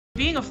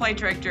Being a flight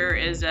director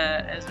is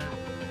a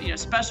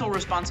special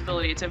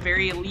responsibility. It's a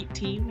very elite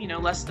team.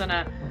 Less than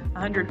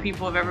 100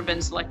 people have ever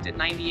been selected.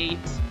 98.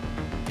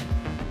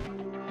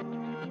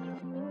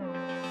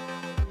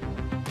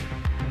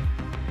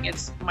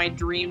 It's my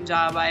dream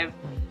job.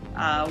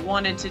 I've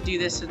wanted to do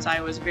this since I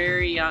was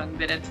very young.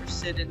 Been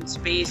interested in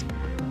space.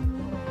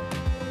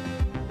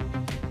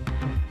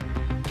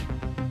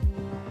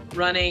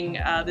 Running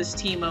this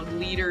team of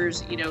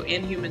leaders,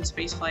 in human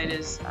spaceflight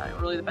is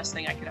really the best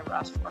thing I could ever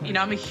ask for.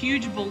 I'm a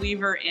huge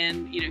believer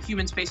in,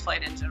 human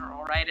spaceflight in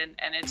general, right? And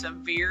it's a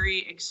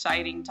very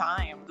exciting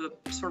time. The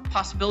sort of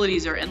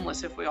possibilities are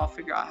endless if we all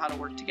figure out how to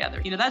work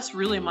together. That's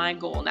really my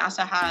goal.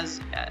 NASA has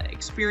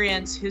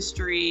experience,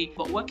 history,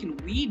 but what can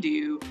we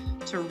do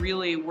to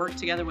really work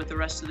together with the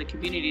rest of the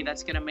community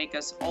that's going to make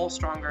us all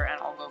stronger and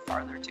all go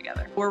farther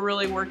together? We're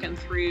really working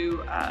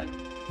through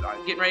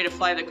getting ready to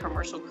fly the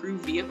commercial crew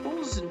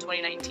vehicles in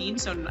 2019,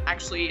 so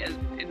actually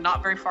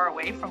not very far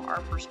away from our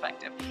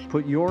perspective.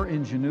 Put your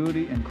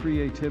ingenuity and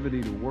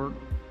creativity to work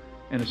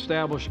and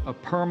establish a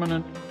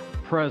permanent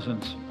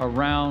presence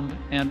around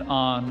and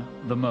on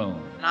the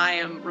moon. And I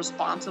am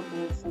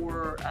responsible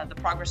for the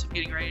progress of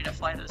getting ready to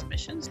fly those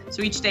missions.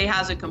 So each day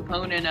has a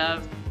component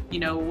of,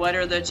 what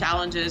are the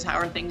challenges? How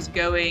are things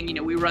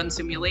going? We run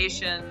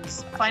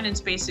simulations. Flying in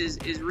space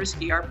is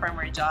risky. Our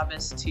primary job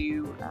is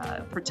to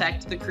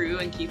protect the crew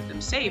and keep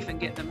them safe and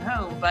get them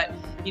home. But,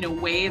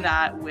 weigh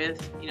that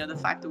with, the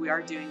fact that we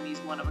are doing these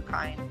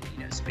one-of-a-kind,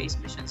 space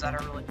missions that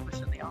are really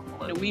pushing the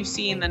envelope. We've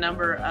seen the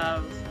number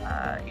of,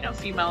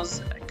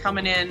 females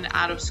coming in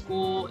out of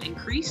school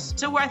increase.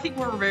 So I think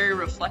we're very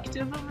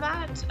reflective of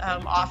that.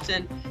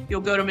 Often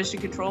you'll go to mission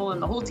control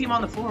and the whole team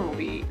on the floor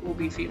will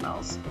be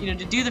females. To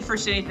do the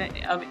first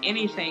of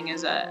anything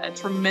is a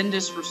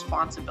tremendous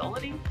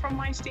responsibility from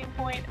my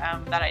standpoint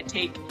that I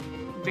take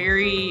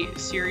very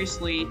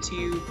seriously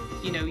to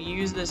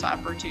use this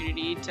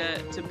opportunity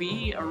to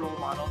be a role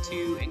model,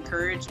 to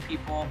encourage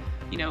people,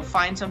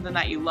 find something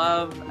that you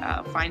love,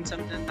 find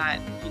something that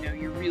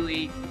you're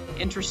really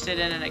interested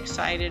in and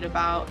excited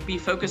about. Be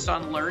focused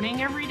on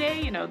learning every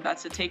day.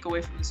 That's a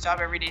takeaway from this job.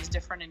 Every day is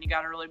different and you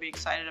got to really be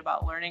excited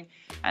about learning,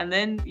 and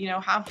then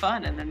have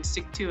fun and then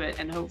stick to it,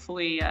 and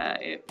hopefully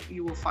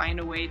you will find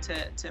a way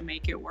to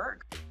make it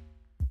work.